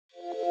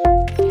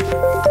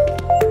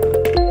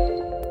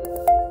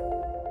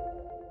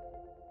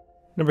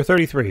Number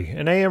 33.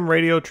 An AM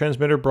radio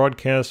transmitter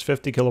broadcasts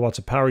 50 kilowatts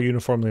of power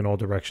uniformly in all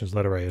directions.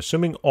 Letter A.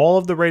 Assuming all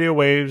of the radio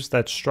waves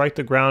that strike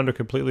the ground are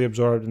completely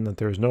absorbed and that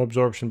there is no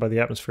absorption by the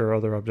atmosphere or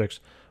other objects,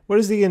 what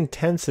is the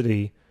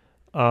intensity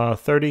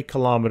 30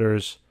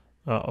 kilometers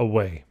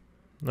away?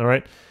 All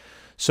right.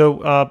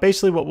 So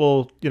basically what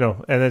we'll,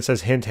 and it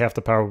says hint, half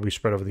the power will be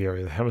spread over the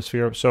area of the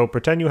hemisphere. So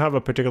pretend you have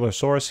a particular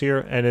source here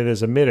and it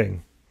is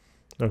emitting,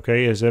 a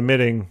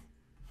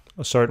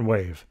certain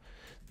wave.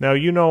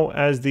 Now,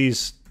 as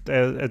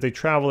they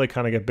travel, they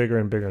kind of get bigger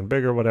and bigger and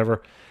bigger,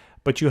 whatever.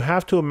 But you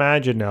have to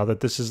imagine now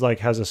that this is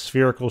has a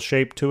spherical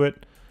shape to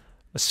it.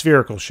 A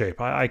spherical shape.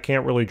 I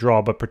can't really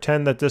draw, but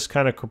pretend that this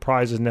kind of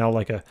comprises now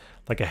like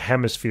a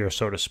hemisphere,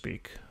 so to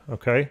speak.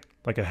 Okay?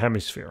 Like a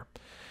hemisphere.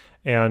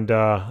 And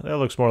that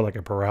looks more like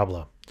a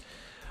parabola.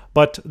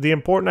 But the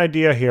important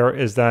idea here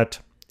is that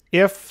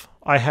if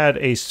I had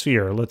a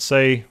sphere, let's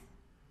say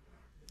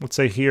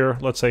here.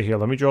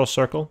 Let me draw a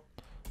circle.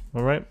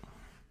 All right?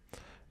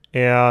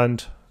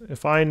 And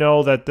if I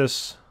know that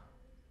this,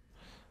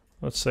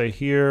 let's say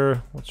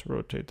here, let's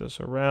rotate this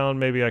around.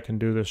 Maybe I can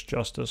do this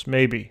justice.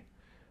 Maybe.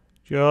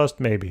 Just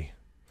maybe.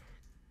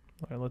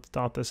 All right, let's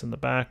dot this in the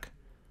back.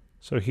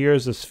 So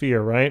here's the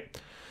sphere, right?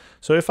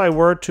 So if I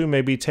were to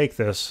maybe take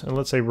this and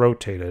let's say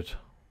rotate it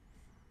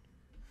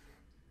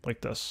like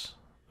this,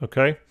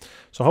 okay?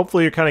 So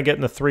hopefully you're kind of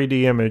getting the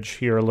 3D image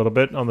here a little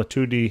bit on the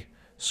 2D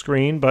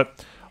screen.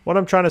 But what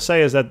I'm trying to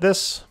say is that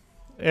this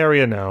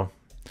area now,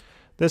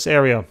 this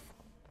area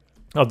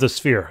of the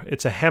sphere,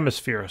 it's a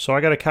hemisphere. So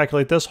I got to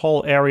calculate this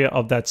whole area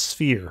of that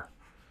sphere,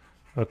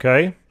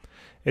 okay?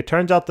 It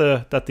turns out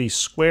that the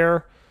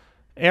square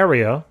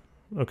area,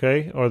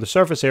 okay, or the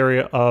surface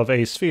area of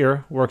a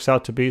sphere works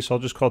out to be, so I'll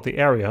just call it the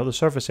area. The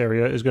surface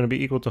area is going to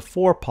be equal to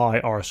 4 pi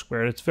r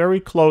squared. It's very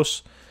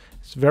close.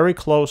 It's very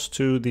close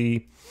to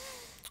the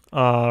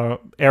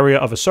area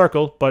of a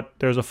circle, but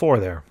there's a 4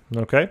 there,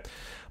 okay?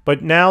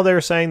 But now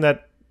they're saying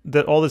that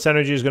all this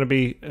energy is going to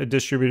be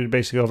distributed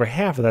basically over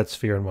half of that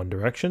sphere in one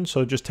direction.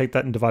 So just take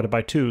that and divide it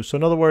by 2. So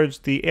in other words,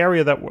 the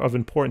area of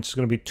importance is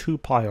going to be 2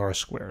 pi r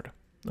squared,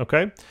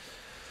 okay?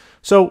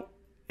 So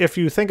if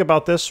you think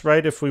about this,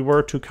 right, if we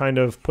were to kind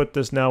of put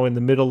this now in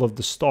the middle of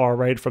the star,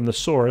 right, from the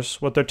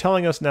source, what they're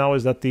telling us now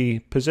is that the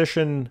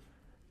position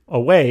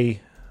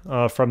away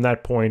from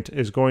that point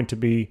is going to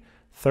be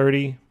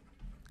 30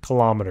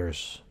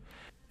 kilometers.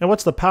 And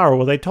what's the power?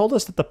 Well, they told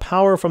us that the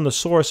power from the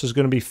source is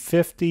going to be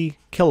 50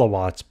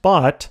 kilowatts,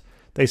 but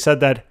they said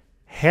that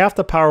half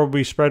the power will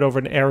be spread over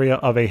an area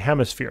of a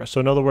hemisphere. So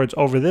in other words,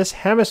 over this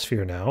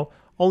hemisphere now,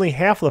 only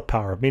half of the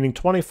power, meaning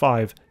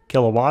 25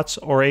 kilowatts,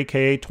 or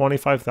aka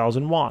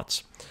 25,000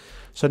 watts.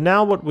 So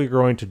now what we're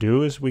going to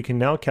do is we can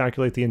now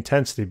calculate the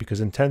intensity, because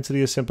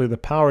intensity is simply the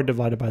power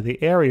divided by the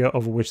area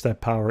over which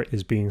that power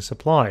is being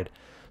supplied.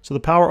 So the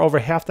power over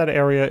half that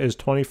area is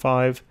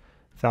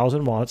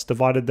 25,000 watts,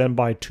 divided then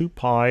by 2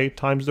 pi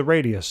times the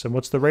radius. And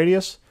what's the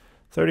radius?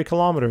 30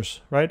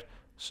 kilometers, right?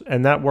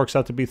 And that works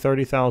out to be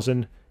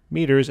 30,000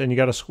 meters, and you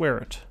got to square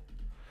it.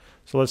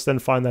 So let's then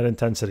find that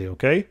intensity,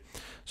 okay?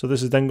 So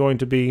this is then going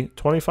to be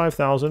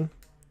 25,000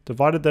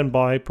 divided then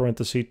by,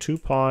 parenthesis, 2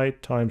 pi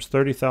times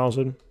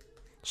 30,000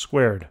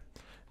 squared.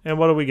 And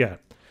what do we get?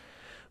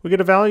 We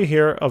get a value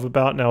here of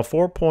about now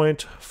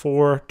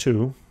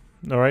 4.42,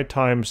 all right,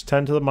 times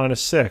 10 to the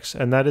minus 6,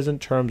 and that is in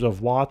terms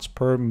of watts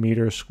per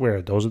meter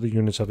squared. Those are the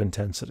units of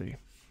intensity,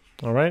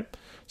 all right?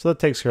 So that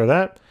takes care of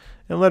that.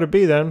 And letter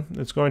B then,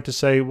 it's going to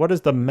say, what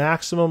is the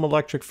maximum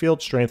electric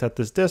field strength at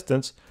this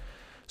distance?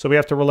 So we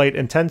have to relate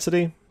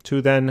intensity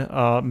to then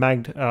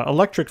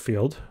electric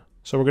field.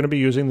 So we're going to be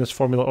using this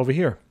formula over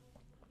here.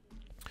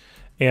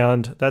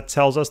 And that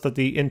tells us that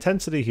the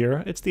intensity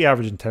here, it's the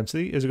average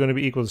intensity, is going to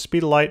be equal to the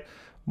speed of light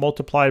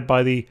multiplied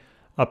by the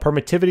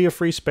permittivity of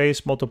free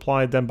space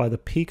multiplied then by the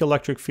peak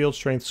electric field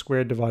strength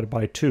squared divided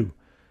by 2.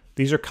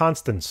 These are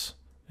constants.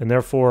 And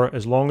therefore,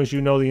 as long as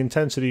you know the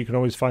intensity, you can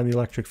always find the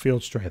electric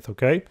field strength,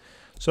 okay?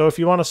 So if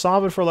you want to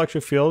solve it for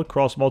electric field,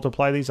 cross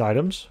multiply these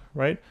items,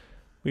 right?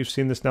 We've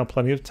seen this now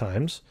plenty of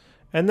times.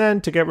 And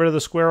then to get rid of the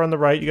square on the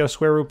right, you got to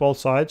square root both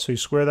sides. So you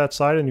square that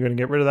side and you're going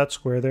to get rid of that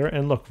square there.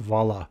 And look,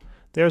 voila.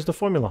 There's the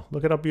formula.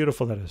 Look at how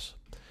beautiful that is.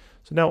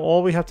 So now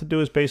all we have to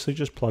do is basically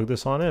just plug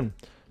this on in.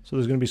 So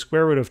there's going to be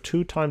square root of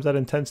 2 times that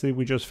intensity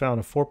we just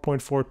found, of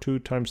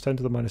 4.42 times 10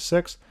 to the minus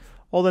 6.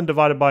 All then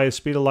divided by a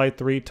speed of light,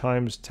 3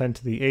 times 10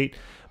 to the 8.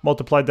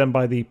 Multiplied then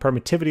by the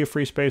permittivity of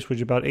free space, which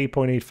is about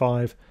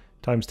 8.85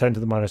 times 10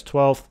 to the minus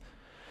 12th.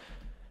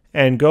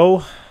 And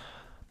go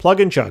plug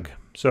and chug.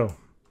 So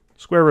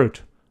square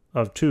root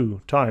of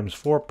 2 times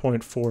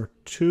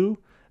 4.42.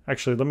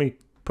 Actually, let me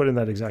put in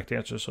that exact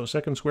answer. So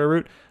second square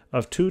root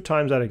of 2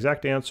 times that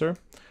exact answer,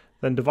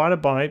 then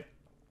divided by,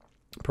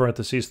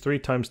 parentheses, 3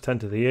 times 10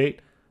 to the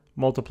 8,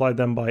 multiplied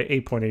then by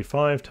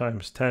 8.85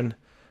 times 10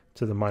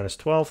 to the minus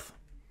 12th.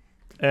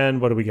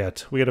 And what do we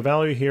get? We get a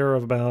value here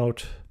of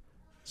about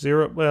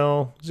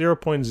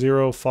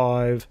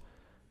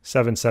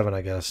 0.0577,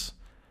 I guess.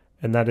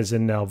 And that is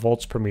in now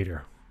volts per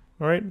meter.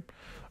 all right?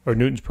 Or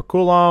newtons per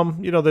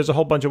coulomb. You know, there's a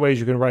whole bunch of ways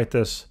you can write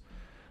this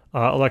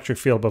electric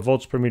field, but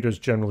volts per meter is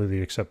generally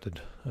the accepted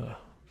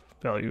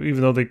value,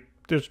 even though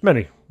there's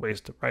many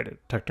ways to write it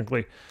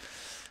technically.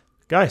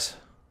 Guys,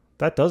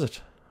 that does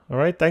it. All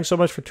right, thanks so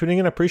much for tuning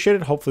in. I appreciate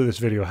it. Hopefully this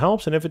video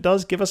helps, and if it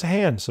does, give us a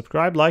hand.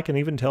 Subscribe, like, and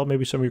even tell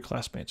maybe some of your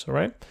classmates, all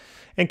right?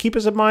 And keep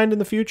us in mind in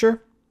the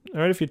future,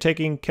 all right? If you're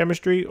taking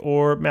chemistry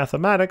or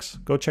mathematics,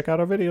 go check out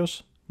our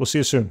videos. We'll see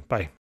you soon.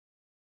 Bye.